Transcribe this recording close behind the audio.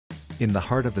In the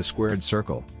heart of the squared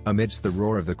circle, amidst the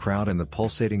roar of the crowd and the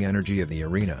pulsating energy of the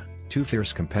arena, two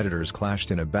fierce competitors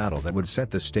clashed in a battle that would set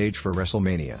the stage for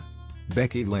WrestleMania.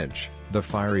 Becky Lynch, the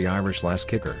fiery Irish lass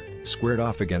kicker, squared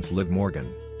off against Liv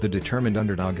Morgan, the determined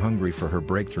underdog hungry for her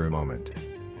breakthrough moment.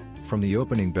 From the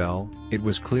opening bell, it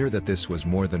was clear that this was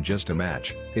more than just a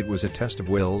match, it was a test of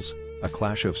wills, a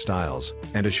clash of styles,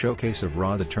 and a showcase of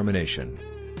raw determination.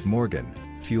 Morgan,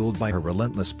 fueled by her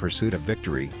relentless pursuit of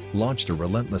victory, launched a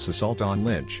relentless assault on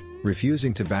Lynch,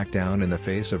 refusing to back down in the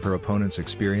face of her opponent's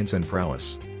experience and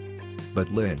prowess.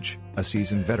 But Lynch, a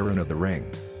seasoned veteran of the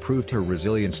ring, proved her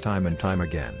resilience time and time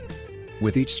again.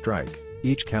 With each strike,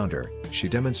 each counter, she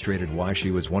demonstrated why she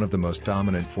was one of the most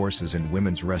dominant forces in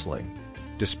women's wrestling.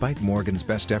 Despite Morgan's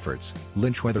best efforts,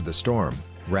 Lynch weathered the storm,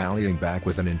 rallying back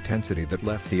with an intensity that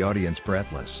left the audience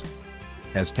breathless.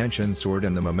 As tension soared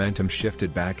and the momentum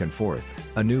shifted back and forth,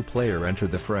 a new player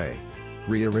entered the fray.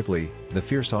 Rhea Ripley, the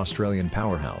fierce Australian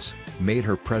powerhouse, made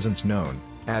her presence known,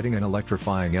 adding an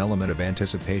electrifying element of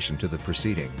anticipation to the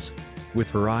proceedings. With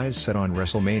her eyes set on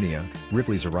WrestleMania,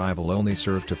 Ripley's arrival only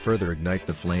served to further ignite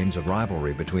the flames of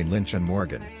rivalry between Lynch and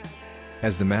Morgan.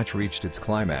 As the match reached its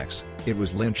climax, it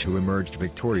was Lynch who emerged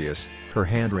victorious, her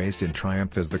hand raised in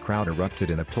triumph as the crowd erupted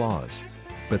in applause.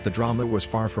 But the drama was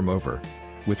far from over.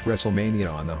 With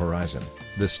WrestleMania on the horizon,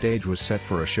 the stage was set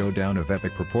for a showdown of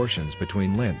epic proportions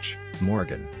between Lynch,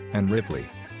 Morgan, and Ripley.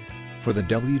 For the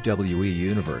WWE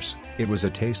Universe, it was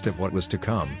a taste of what was to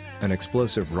come, an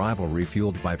explosive rivalry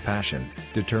fueled by passion,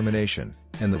 determination,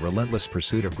 and the relentless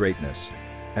pursuit of greatness.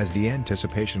 As the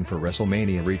anticipation for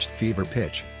WrestleMania reached fever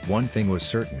pitch, one thing was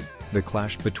certain: the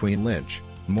clash between Lynch,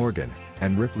 Morgan,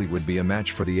 and Ripley would be a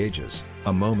match for the ages,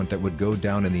 a moment that would go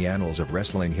down in the annals of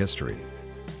wrestling history.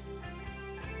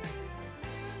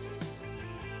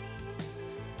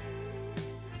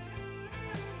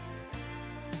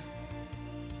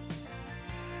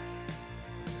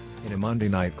 In a Monday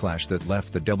night clash that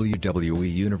left the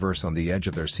WWE Universe on the edge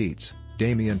of their seats,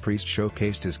 Damian Priest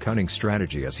showcased his cunning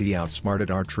strategy as he outsmarted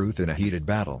R-Truth in a heated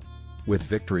battle. With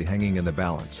victory hanging in the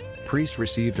balance, Priest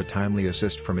received a timely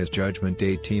assist from his Judgment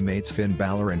Day teammates Finn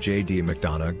Bálor and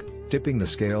McDonagh, tipping the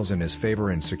scales in his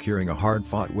favor and securing a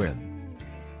hard-fought win.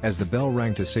 As the bell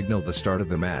rang to signal the start of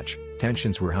the match,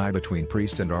 tensions were high between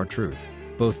Priest and R-Truth,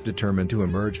 both determined to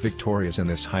emerge victorious in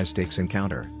this high-stakes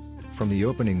encounter. From the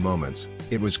opening moments,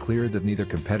 it was clear that neither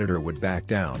competitor would back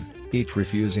down, each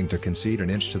refusing to concede an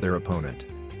inch to their opponent.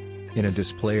 In a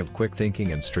display of quick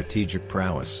thinking and strategic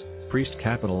prowess, Priest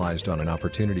capitalized on an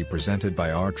opportunity presented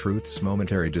by R-Truth's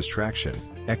momentary distraction,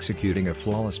 executing a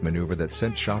flawless maneuver that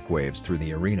sent shockwaves through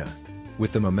the arena.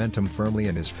 With the momentum firmly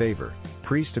in his favor,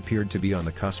 Priest appeared to be on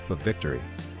the cusp of victory.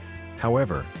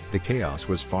 However, the chaos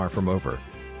was far from over.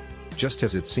 Just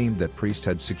as it seemed that Priest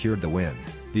had secured the win,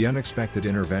 the unexpected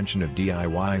intervention of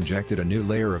DIY injected a new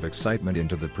layer of excitement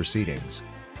into the proceedings.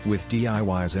 With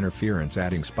DIY's interference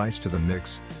adding spice to the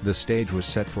mix, the stage was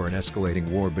set for an escalating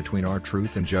war between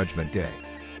R-Truth and Judgment Day.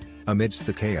 Amidst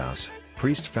the chaos,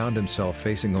 Priest found himself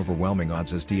facing overwhelming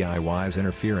odds as DIY's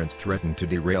interference threatened to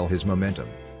derail his momentum.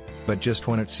 But just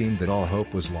when it seemed that all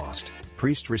hope was lost,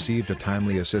 Priest received a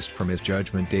timely assist from his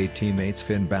Judgment Day teammates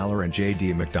Finn Bálor and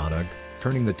McDonagh,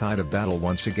 turning the tide of battle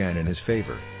once again in his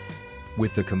favor.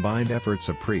 With the combined efforts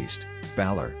of Priest,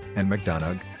 Bálor, and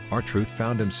McDonagh, R-Truth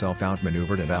found himself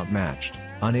outmaneuvered and outmatched,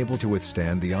 unable to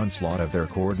withstand the onslaught of their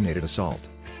coordinated assault.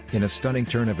 In a stunning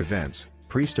turn of events,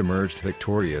 Priest emerged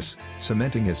victorious,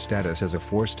 cementing his status as a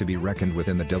force to be reckoned with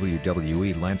in the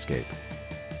WWE landscape.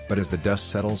 But as the dust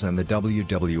settles and the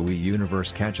WWE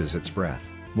Universe catches its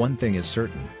breath, one thing is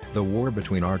certain: the war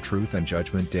between R-Truth and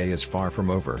Judgment Day is far from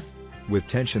over. With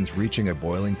tensions reaching a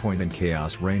boiling point and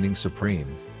chaos reigning supreme,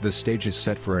 the stage is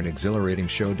set for an exhilarating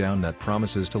showdown that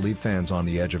promises to leave fans on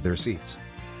the edge of their seats.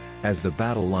 As the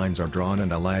battle lines are drawn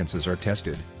and alliances are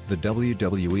tested, the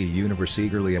WWE Universe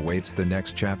eagerly awaits the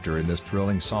next chapter in this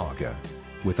thrilling saga.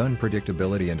 With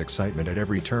unpredictability and excitement at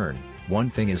every turn, one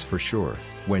thing is for sure: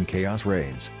 when chaos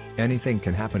reigns, anything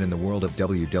can happen in the world of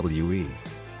WWE.